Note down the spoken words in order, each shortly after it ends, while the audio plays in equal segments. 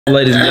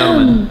Ladies and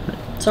gentlemen.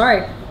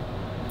 Sorry.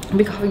 I'll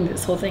be coughing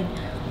this whole thing.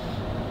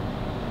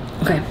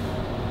 Okay.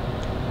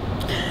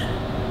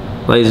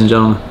 Ladies and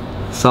gentlemen,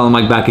 Solid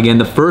Mike back again.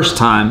 The first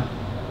time,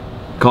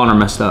 Connor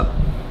messed up.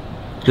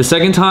 The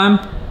second time,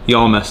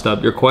 y'all messed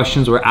up. Your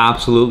questions were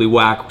absolutely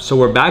whack. So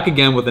we're back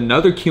again with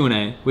another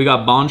Q&A. We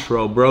got Bonnie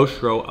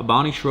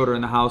Schroeder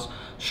in the house.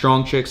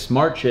 Strong chick,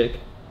 smart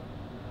chick.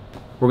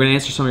 We're gonna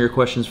answer some of your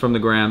questions from the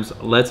grams.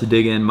 Let's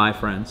dig in, my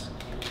friends.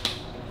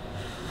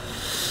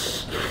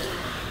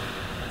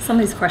 Some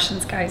of these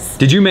questions, guys.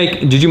 Did you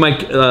make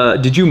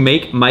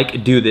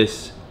Mike do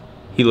this?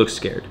 He looks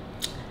scared.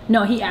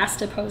 No, he asked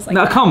to pose like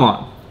now, that. come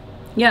on.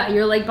 Yeah,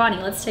 you're like,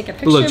 Bonnie, let's take a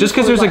picture. Look, just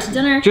because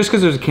dinner.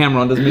 there's a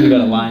camera on doesn't mean you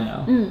gotta lie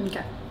now.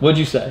 Okay. What'd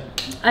you say?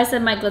 I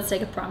said, Mike, let's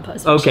take a prom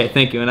pose. Okay,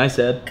 thank you. And I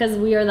said? Because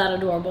we are that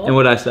adorable. And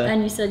what'd I say?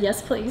 And you said,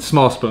 yes, please.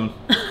 Small spoon.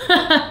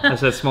 I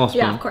said small spoon.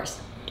 Yeah, of course.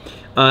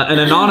 An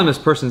anonymous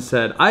person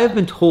said, I have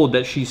been told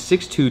that she's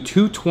 6'2",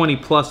 220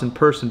 plus in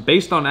person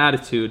based on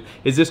attitude.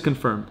 Is this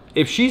confirmed?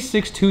 If she's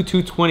 6'2",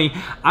 220,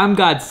 I'm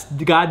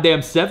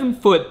goddamn 7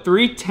 foot,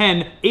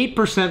 310,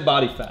 8%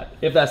 body fat,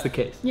 if that's the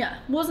case. Yeah,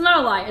 well, it's not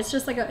a lie. It's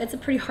just like it's a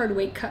pretty hard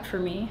weight cut for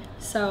me.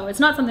 So it's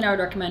not something I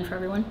would recommend for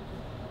everyone.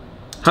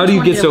 How do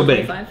you get so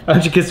big?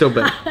 How'd you get so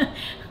big?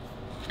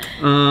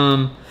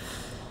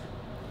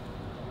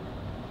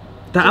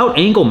 The out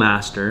angle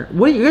master.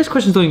 What, you guys'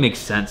 questions don't even make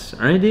sense,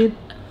 all right, dude?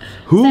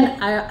 Who?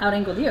 I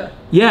out-angled you.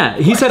 Yeah,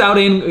 he said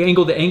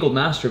out-angled the angled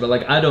master, but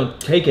like I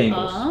don't take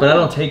angles. Oh. But I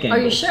don't take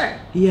angles. Are you sure?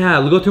 Yeah,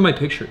 go through my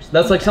pictures.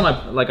 That's like something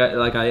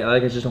I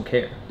just don't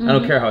care. I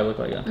don't care how I look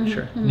like that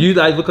picture.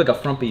 I look like a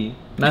frumpy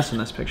mess in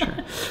this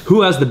picture.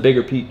 Who has the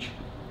bigger peach?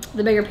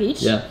 The bigger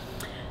peach? Yeah.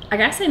 I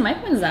gotta say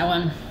Mike wins that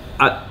one.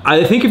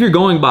 I think if you're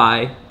going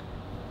by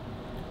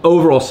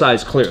overall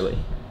size, clearly.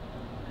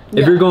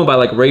 If you're going by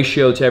like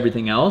ratio to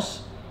everything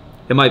else,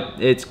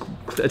 it's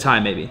a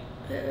tie maybe.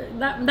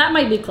 That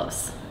might be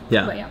close.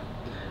 Yeah. But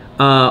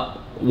yeah.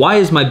 Why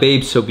is my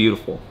babe so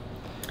beautiful?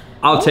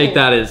 I'll take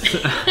that as,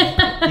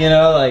 you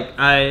know, like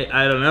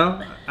I don't know.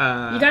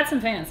 You got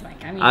some fans,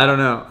 Mike. I mean, I don't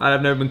know.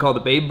 I've never been called a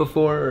babe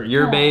before, or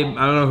your babe.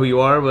 I don't know who you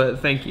are, but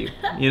thank you.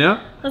 You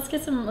know. Let's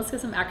get some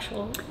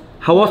actual.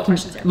 How often?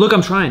 Look,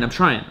 I'm trying.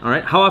 All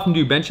right. How often do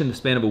you bench in the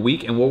span of a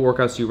week, and what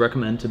workouts do you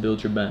recommend to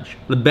build your bench?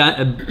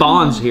 The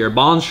Bonds here,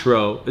 Bonnie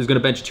Schroeder is going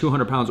to bench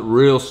 200 pounds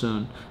real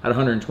soon at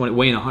 120,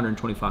 weighing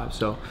 125.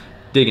 So.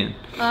 Dig in.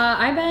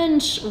 I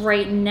bench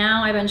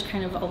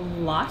kind of a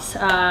lot.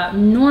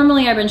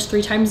 Normally I bench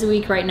 3 times a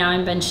week. Right now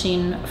I'm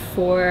benching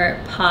 4,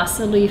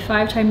 possibly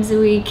 5 times a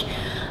week.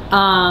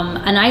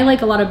 And I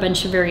like a lot of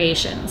bench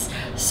variations.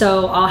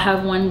 So I'll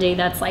have one day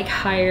that's like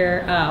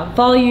higher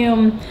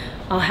volume.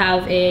 I'll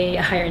have a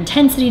higher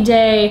intensity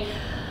day,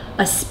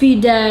 a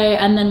speed day,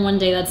 and then one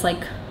day that's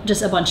like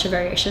just a bunch of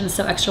variations.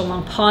 So extra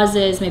long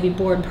pauses, maybe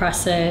board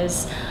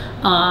presses,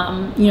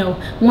 you know,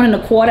 1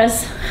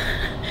 1/4.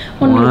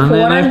 1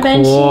 1/4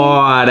 benching,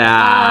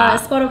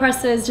 spoto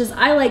presses. Just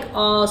I like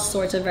all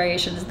sorts of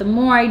variations. The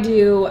more I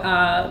do,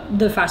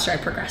 the faster I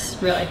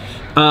progress. Really.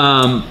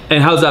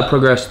 And how's that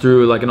progress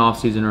through like an off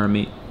season or a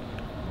meet?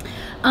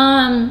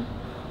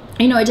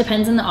 You know, it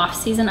depends on the off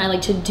season. I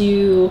like to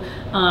do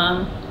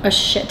a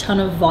shit ton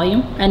of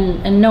volume,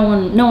 and no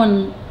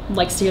one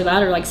likes to hear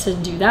that or likes to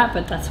do that,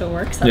 but that's what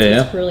works.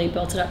 That's what's really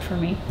built it up for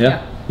me.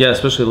 Yeah,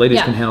 especially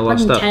ladies can handle a lot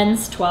of stuff.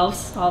 10s,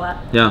 12s, all that.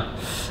 Yeah.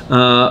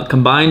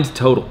 Combined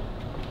total.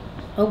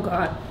 Oh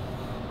God.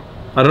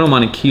 I don't know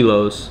mine in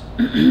kilos.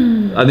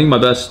 I think my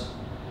best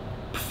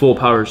full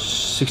power is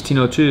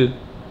 1602.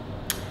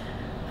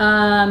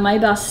 My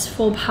best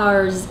full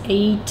power is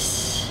 8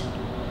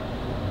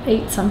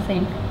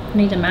 something. I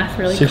need to math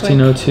really quick.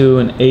 1602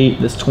 and 8,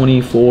 that's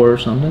 24 or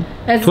something.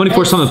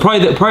 24 something.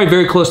 Probably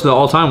very close to the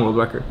all-time world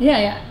record.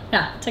 Yeah.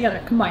 Together,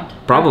 combined.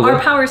 Probably. Our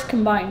powers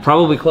combined.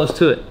 Probably close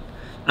to it.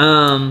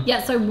 Yeah,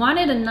 so I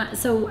wanted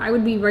so I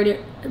would be right at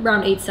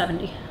around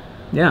 870.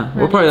 Yeah,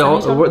 we're probably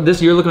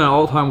you're looking at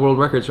all-time world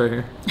records right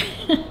here.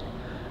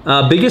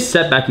 Biggest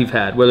setback you've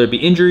had, whether it be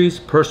injuries,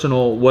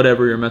 personal,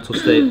 whatever your mental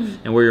state,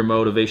 and where your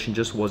motivation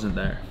just wasn't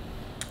there.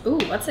 Ooh,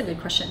 that's a good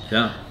question.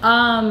 Yeah.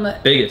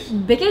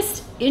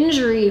 Biggest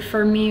injury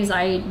for me is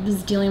I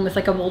was dealing with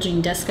like a bulging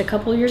disc a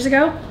couple years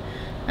ago,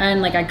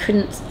 and like I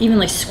couldn't even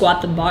like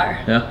squat the bar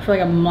for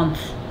like a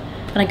month,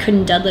 and I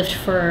couldn't deadlift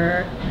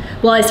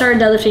I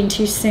started deadlifting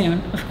too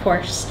soon, of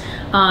course.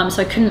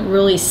 So I couldn't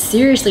really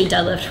seriously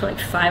deadlift for like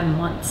 5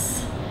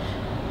 months.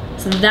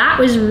 So that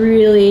was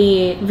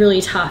really,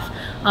 really tough.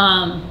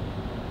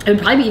 It would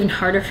probably be even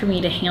harder for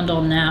me to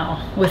handle now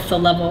with the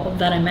level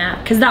that I'm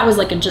at, because that was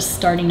like a just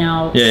starting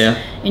out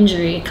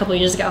injury a couple of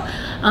years ago.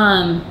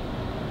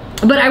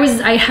 But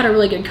I had a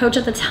really good coach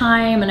at the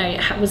time, and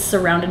I was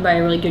surrounded by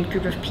a really good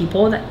group of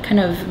people that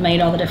kind of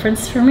made all the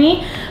difference for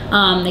me.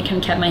 They kind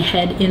of kept my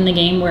head in the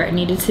game where it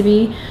needed to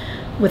be.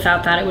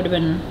 Without that, it would have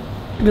been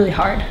really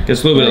hard.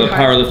 It's a little bit of a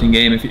powerlifting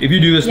game. If you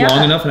do this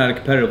long enough and at a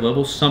competitive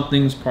level,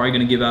 something's probably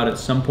going to give out at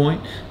some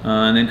point.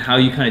 And then how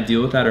you kind of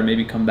deal with that or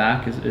maybe come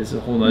back is a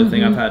whole other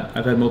thing. I've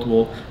had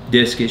multiple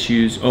disc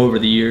issues over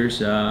the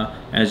years.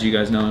 As you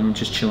guys know, I'm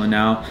just chilling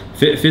now.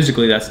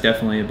 Physically, that's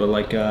definitely, but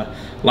like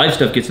life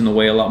stuff gets in the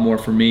way a lot more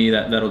for me.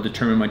 That'll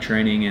determine my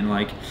training. And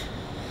like,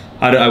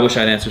 I wish I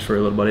had answers for a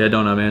little buddy. I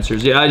don't have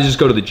answers. Yeah, I just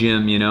go to the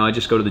gym, you know. I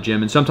just go to the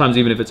gym. And sometimes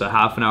even if it's a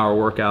half an hour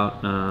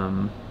workout,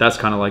 that's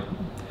kind of like,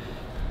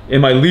 in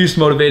my least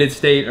motivated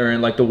state or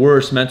in like the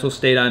worst mental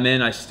state I'm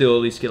in, I still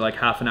at least get like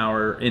half an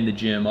hour in the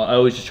gym. I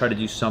always just try to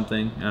do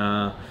something.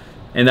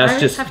 And that's I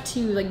just have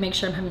to like make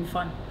sure I'm having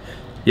fun.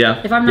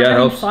 Yeah. If I'm not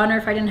having fun, or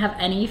if I didn't have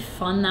any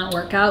fun that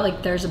workout,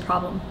 like there's a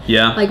problem.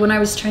 Yeah. Like when I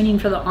was training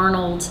for the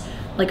Arnold,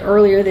 like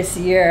earlier this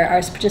year, I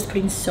was just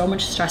putting so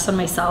much stress on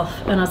myself,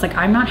 and I was like,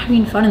 I'm not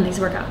having fun in these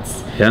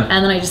workouts. Yeah.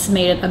 And then I just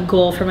made it a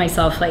goal for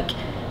myself, like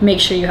make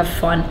sure you have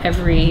fun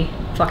every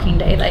fucking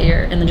day that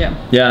you're in the gym.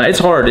 Yeah, it's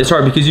hard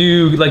because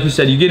you, like you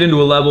said, you get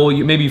into a level,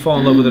 maybe you fall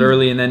in love with it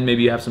early, and then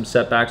maybe you have some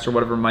setbacks or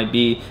whatever it might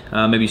be.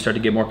 Maybe you start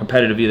to get more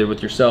competitive either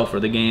with yourself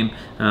or the game.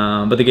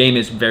 But the game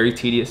is very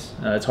tedious.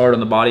 It's hard on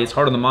the body, it's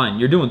hard on the mind.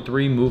 You're doing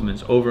 3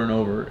 movements over and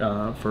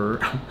over for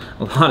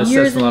a lot of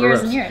sets, a lot of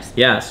reps. And years.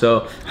 Yeah,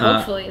 so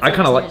hopefully I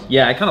kind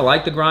of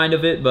like the grind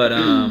of it, but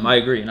I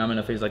agree. And I'm in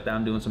a phase like that.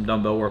 I'm doing some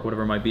dumbbell work,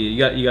 whatever it might be.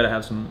 You gotta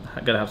have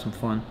some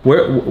fun.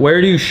 Where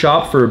do you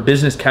shop for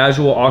business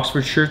casual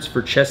Oxford shirts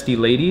for chesty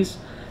ladies?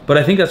 But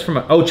I think that's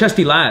from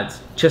chesty lads.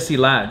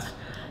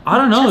 I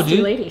don't know, dude.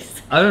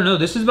 Ladies. I don't know.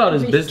 This is about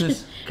his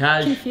business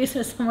casual. Confused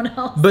with someone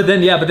else. But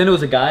then it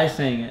was a guy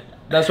saying it.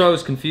 That's why I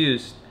was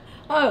confused.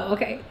 Oh,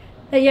 okay.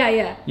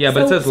 Yeah. Yeah,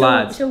 but it says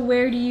lads. So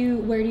where do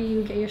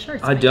you get your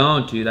shirts? I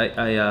don't, dude.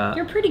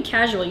 You're pretty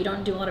casual. You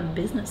don't do a lot of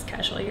business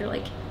casual. You're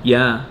like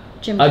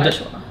gym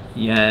casual.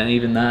 Yeah,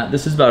 even that.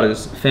 This is about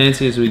as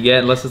fancy as we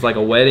get, unless it's like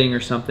a wedding or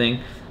something.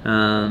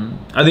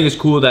 I think it's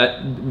cool that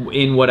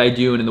in what I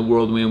do and in the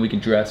world we can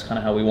dress kind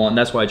of how we want. And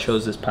that's why I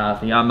chose this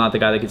path. I'm not the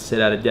guy that can sit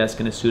at a desk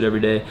in a suit every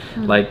day.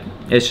 Like,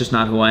 it's just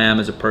not who I am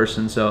as a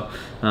person. So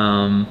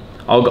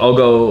I'll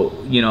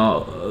go, you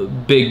know,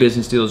 big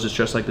business deals just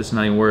dress like this and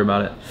not even worry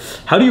about it.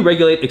 How do you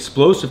regulate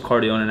explosive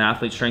cardio in an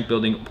athlete strength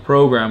building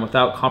program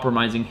without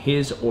compromising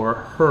his or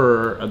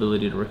her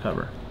ability to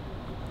recover?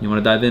 You want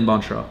to dive in,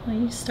 Bonnie Schroeder? Well,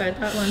 you start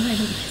that one. I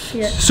didn't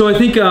see it. So I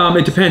think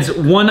it depends.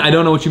 One, I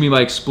don't know what you mean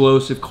by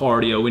explosive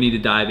cardio. We need to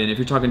dive in. If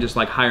you're talking just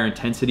like higher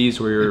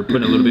intensities where you're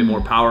putting a little bit more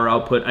power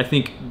output, I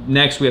think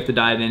next we have to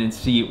dive in and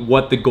see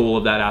what the goal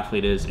of that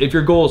athlete is. If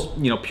your goal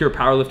is, you know, pure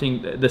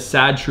powerlifting, the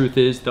sad truth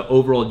is the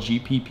overall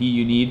GPP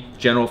you need,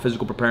 general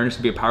physical preparedness,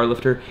 to be a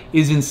powerlifter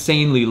is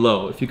insanely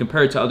low. If you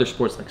compare it to other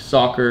sports like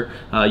soccer,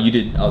 you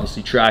did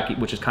obviously track,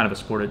 which is kind of a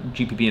sport of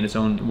GPP in its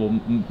own.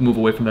 We'll move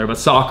away from there. But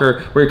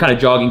soccer, where you're kind of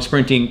jogging,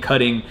 sprinting,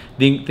 cutting,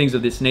 things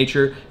of this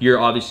nature, your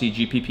obviously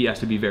GPP has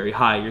to be very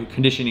high, your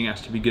conditioning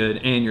has to be good,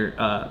 and your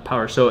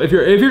power. So if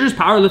you're just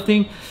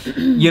powerlifting,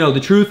 you know, the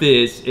truth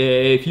is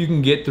if you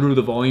can get through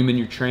the volume in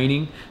your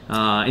training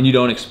and you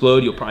don't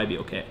explode, you'll probably be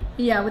okay.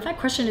 Yeah, with that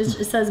question, it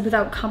says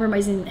without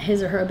compromising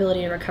his or her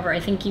ability to recover. I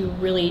think you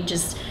really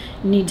just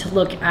need to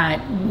look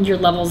at your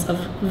levels of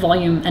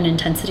volume and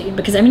intensity,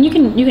 because I mean you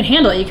can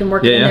handle it, you can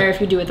work in there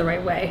if you do it the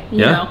right way.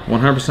 You know?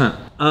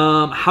 100%.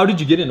 How did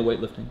you get into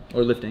weightlifting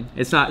or lifting?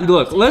 It's not,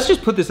 look, let's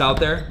just put this out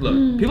there.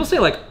 Look, people say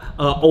like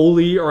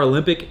Oli or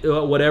Olympic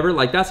whatever,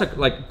 like that's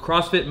like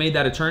CrossFit made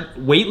that a term.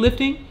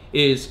 Weightlifting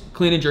is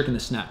clean and jerk and the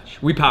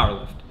snatch. We power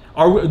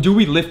lift. Do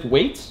we lift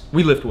weights?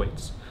 We lift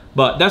weights.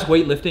 But that's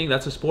weightlifting,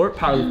 that's a sport.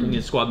 Powerlifting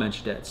is squat,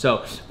 bench, dead.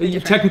 So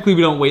technically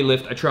we don't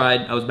weightlift. I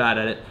tried, I was bad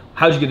at it.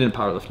 How'd you get into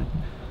powerlifting?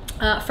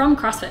 From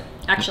CrossFit,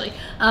 actually.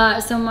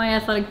 So my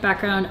athletic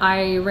background,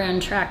 I ran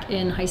track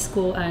in high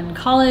school and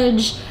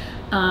college.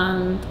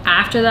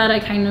 After that, I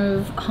kind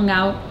of hung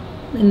out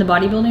in the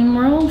bodybuilding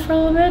world for a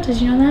little bit.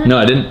 Did you know that? No,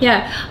 I didn't.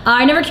 Yeah,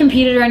 I never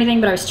competed or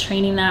anything, but I was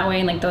training that way,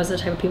 and like those are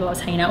the type of people I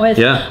was hanging out with.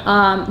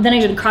 Yeah. Then I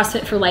did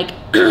CrossFit for like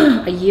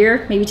a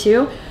year, maybe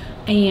 2,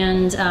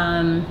 and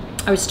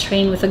I was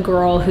training with a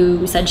girl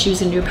who said she was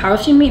gonna do a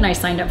powerlifting meet, and I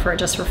signed up for it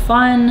just for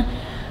fun.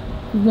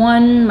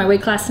 Won my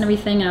weight class and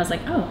everything, and I was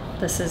like, oh,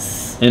 this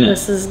is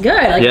good.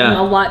 Like I'm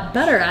a lot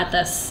better at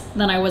this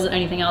than I was at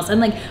anything else. And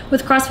like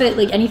with CrossFit,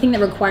 like anything that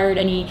required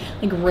any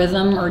like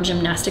rhythm or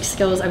gymnastic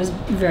skills, I was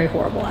very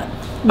horrible at.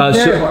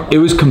 Very horrible. It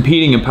was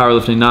competing in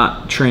powerlifting,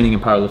 not training in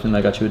powerlifting,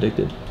 that got you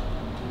addicted.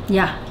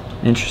 Yeah.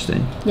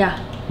 Interesting.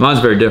 Yeah. Mine's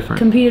very different.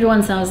 Competed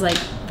once and I was like,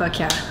 fuck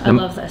yeah, I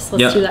love this.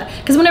 Let's do that.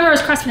 Because whenever I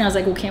was CrossFit, I was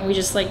like, well, can't we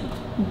just like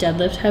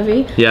deadlift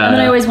heavy? Yeah. And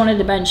then I always wanted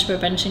to bench, but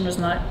benching was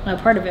not a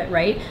part of it,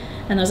 right?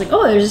 And I was like,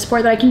 oh, there's a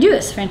sport that I can do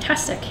this.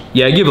 Fantastic.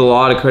 Yeah, I give a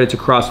lot of credit to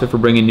CrossFit for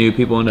bringing new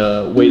people into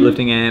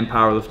weightlifting and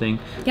powerlifting.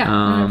 Yeah,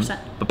 100%.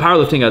 But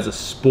powerlifting as a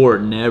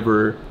sport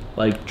never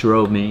like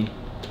drove me.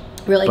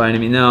 Really? By any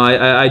means. No,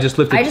 I just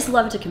lifted. I just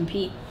love to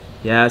compete.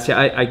 Yeah, see,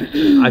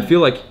 I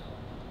feel like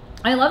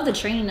I love the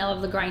training, I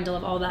love the grind, I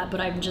love all that, but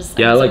I'm just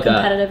I like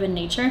competitive in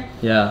nature.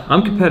 Yeah,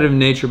 I'm competitive in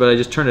nature, but I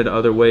just turned it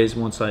other ways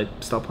once I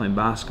stopped playing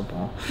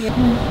basketball.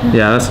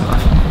 Yeah, that's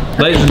enough.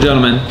 Ladies and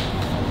gentlemen,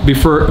 be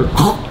sure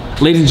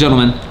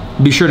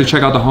to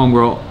check out the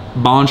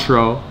homegirl, Bonnie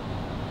Schroeder,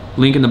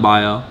 link in the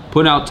bio.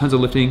 Putting out tons of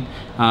lifting.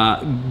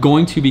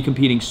 Going to be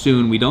competing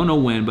soon. We don't know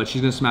when, but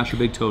she's gonna smash her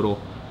big total.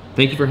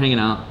 Thank you for hanging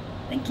out.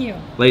 Thank you.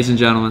 Ladies and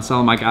gentlemen,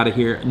 Salam Mike out of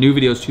here. New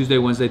videos Tuesday,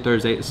 Wednesday,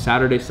 Thursday,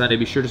 Saturday, Sunday.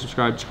 Be sure to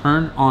subscribe.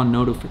 Turn on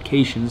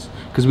notifications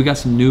because we got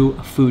some new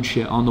food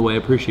shit on the way. I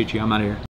appreciate you. I'm out of here.